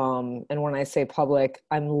public. And when I say public,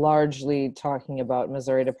 I'm largely talking about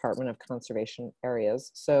Missouri Department of Conservation areas.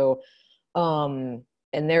 So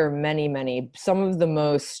and there are many, many. Some of the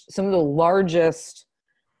largest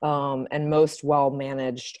and most well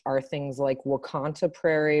managed are things like Wakanta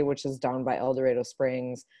Prairie, which is down by El Dorado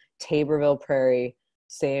Springs, Taborville Prairie,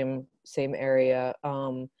 same area.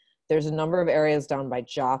 There's a number of areas down by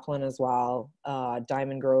Joplin as well.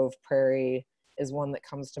 Diamond Grove Prairie is one that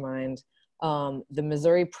comes to mind. The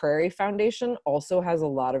Missouri Prairie Foundation also has a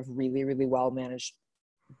lot of really, really well managed,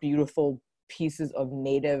 beautiful pieces of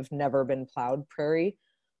native, never been plowed prairie.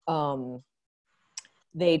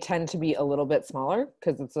 They tend to be a little bit smaller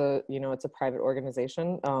because it's a private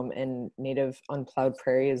organization, and native unplowed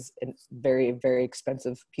prairie is a very, very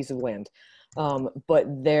expensive piece of land. But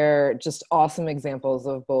they're just awesome examples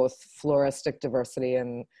of both floristic diversity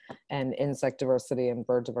and insect diversity and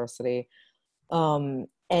bird diversity.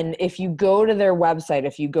 And if you go to their website,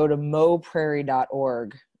 if you go to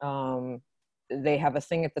moprairie.org, they have a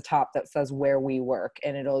thing at the top that says where we work,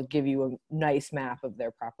 and it'll give you a nice map of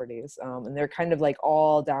their properties. And they're kind of like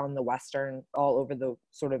all down the all over the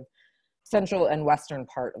sort of central and western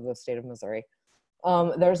part of the state of Missouri.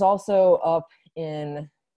 There's also up in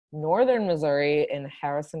northern Missouri in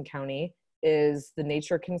Harrison County is the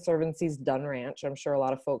Nature Conservancy's Dunn Ranch. I'm sure a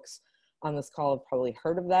lot of folks on this call have probably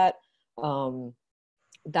heard of that.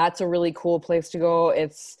 That's a really cool place to go.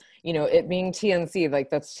 It's, it being TNC,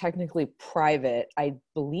 like that's technically private. I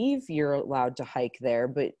believe you're allowed to hike there,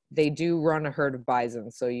 but they do run a herd of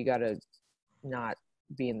bison, so you got to not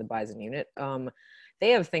be in the bison unit.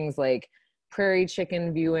 They have things like prairie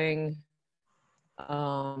chicken viewing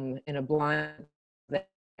in a blind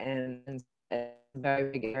and a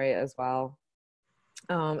very big area as well.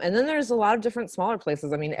 And then there's a lot of different smaller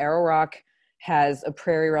places. I mean, Arrow Rock has a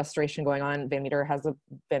prairie restoration going on. Van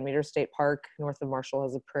Meter State Park north of Marshall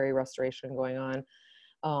has a prairie restoration going on.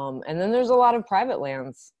 And then there's a lot of private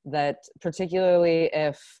lands that, particularly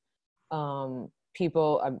if a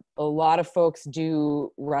lot of folks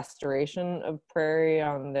do restoration of prairie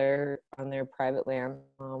on their private land.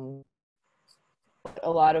 A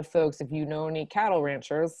lot of folks, if you know any cattle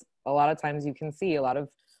ranchers, a lot of times you can see a lot of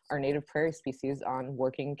our native prairie species on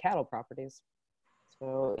working cattle properties.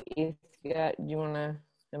 So if you want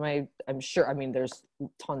to, I'm sure, I mean, there's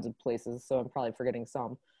tons of places, so I'm probably forgetting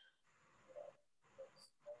some.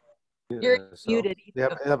 You're muted.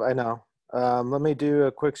 Yep, I know. Let me do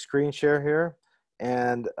a quick screen share here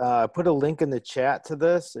and put a link in the chat to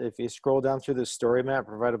this. If you scroll down through the story map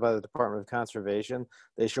provided by the Department of Conservation,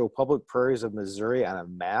 they show public prairies of Missouri on a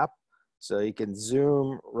map. So you can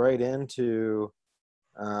zoom right into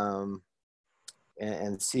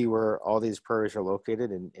and see where all these prairies are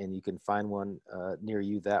located, and you can find one near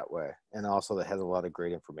you that way. And also that has a lot of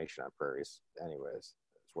great information on prairies anyways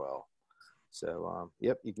as well. So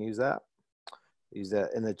yep, you can use that. Use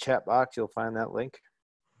that in the chat box, you'll find that link.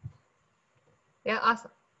 Yeah,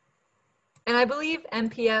 awesome. And I believe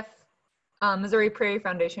MPF, Missouri Prairie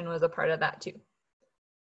Foundation, was a part of that too,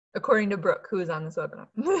 according to Brooke, who is on this webinar.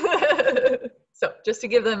 So just to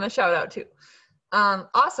give them a shout out too.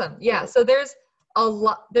 Awesome. Yeah, so there's a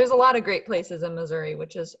lot of great places in Missouri,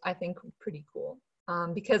 which is, I think, pretty cool.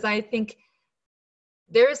 Because I think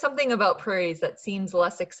there is something about prairies that seems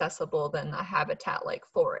less accessible than a habitat like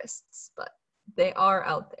forests, but they are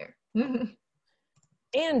out there.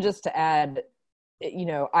 And just to add,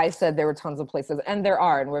 I said there were tons of places, and there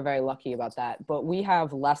are, and we're very lucky about that, but we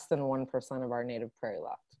have less than 1% of our native prairie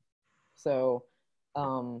left. So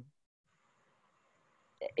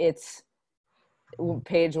it's,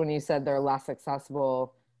 Paige, when you said they're less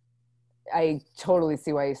accessible, I totally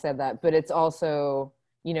see why you said that, but it's also,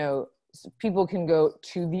 people can go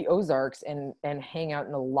to the Ozarks and hang out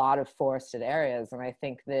in a lot of forested areas. And I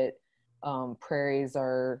think that prairies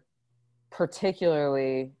are,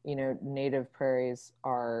 particularly, native prairies,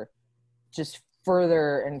 are just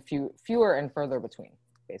further and fewer and further between,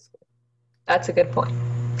 basically. That's a good point.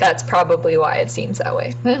 That's probably why it seems that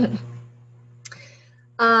way.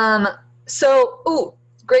 So,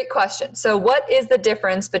 great question. So what is the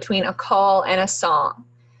difference between a call and a song?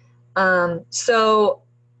 So,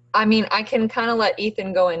 I mean, I can kind of let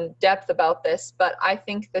Ethan go in depth about this, but I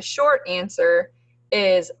think the short answer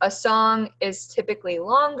is a song is typically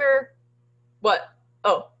longer. What?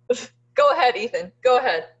 Oh, go ahead, Ethan. Go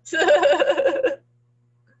ahead.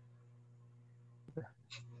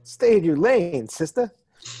 Stay in your lane, sister.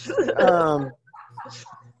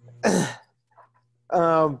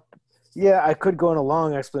 Yeah, I could go in a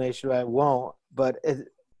long explanation, but I won't. But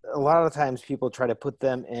a lot of times people try to put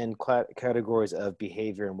them in categories of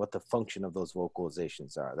behavior and what the function of those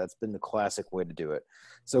vocalizations are. That's been the classic way to do it.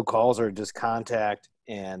 So calls are just contact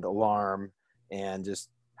and alarm and just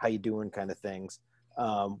how you doing kind of things.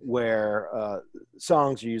 where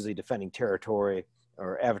songs are usually defending territory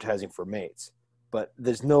or advertising for mates. But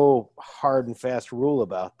there's no hard and fast rule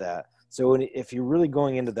about that. So if you're really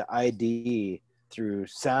going into the ID through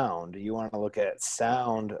sound, you want to look at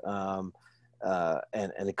sound and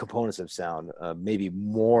the components of sound, maybe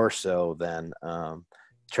more so than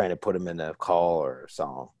trying to put them in a call or a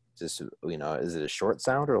song. Just, is it a short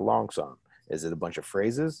sound or a long song? Is it a bunch of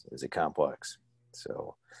phrases? Is it complex?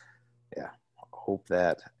 So, yeah, hope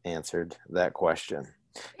that answered that question.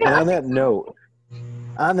 Yeah. And on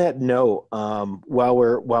that note, while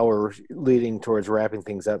we're leading towards wrapping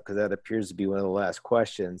things up, because that appears to be one of the last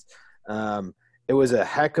questions, it was a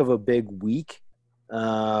heck of a big week.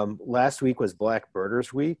 Last week was Black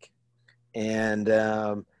Birders Week, and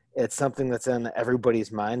it's something that's on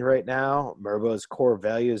everybody's mind right now. Merbo's core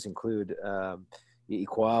values include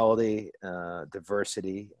equality,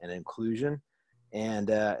 diversity, and inclusion, and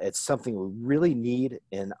it's something we really need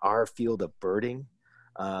in our field of birding.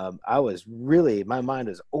 My mind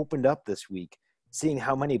was opened up this week seeing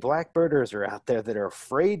how many black birders are out there that are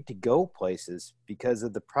afraid to go places because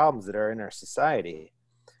of the problems that are in our society.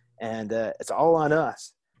 And it's all on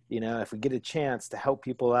us. If we get a chance to help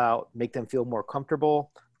people out, make them feel more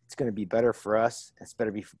comfortable, it's going to be better for us. It's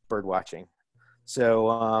better be bird watching.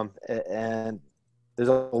 So, and there's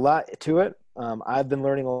a lot to it. I've been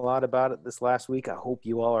learning a lot about it this last week. I hope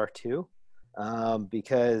you all are too,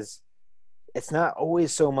 because it's not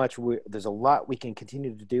always so much. There's a lot we can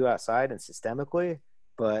continue to do outside and systemically,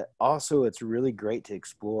 but also it's really great to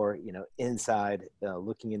explore, inside,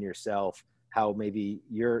 looking in yourself, how maybe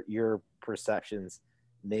your perceptions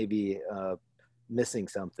may be missing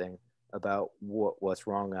something about what's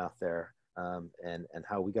wrong out there, and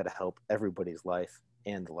how we got to help everybody's life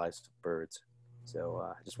and the lives of birds. So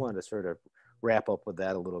I just wanted to sort of wrap up with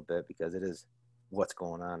that a little bit, because it is what's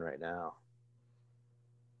going on right now.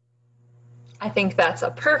 I think that's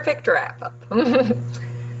a perfect wrap up.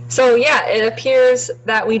 So yeah, it appears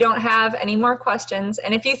that we don't have any more questions.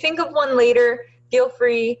 And if you think of one later, feel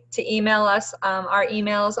free to email us. Our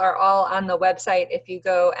emails are all on the website. If you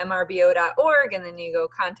go mrbo.org and then you go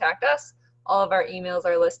contact us, all of our emails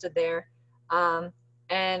are listed there.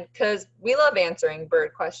 And because we love answering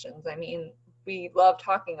bird questions. I mean, we love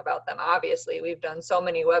talking about them. Obviously, we've done so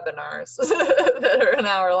many webinars that are an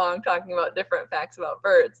hour long talking about different facts about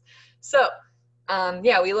birds. So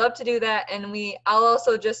yeah, we love to do that. And I'll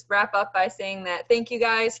also just wrap up by saying that thank you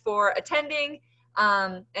guys for attending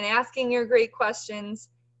and asking your great questions.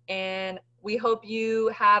 And we hope you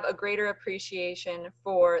have a greater appreciation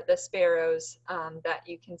for the sparrows that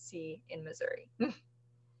you can see in Missouri.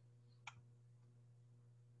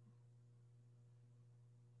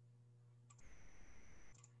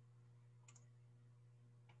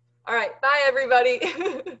 All right, bye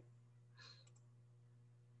everybody.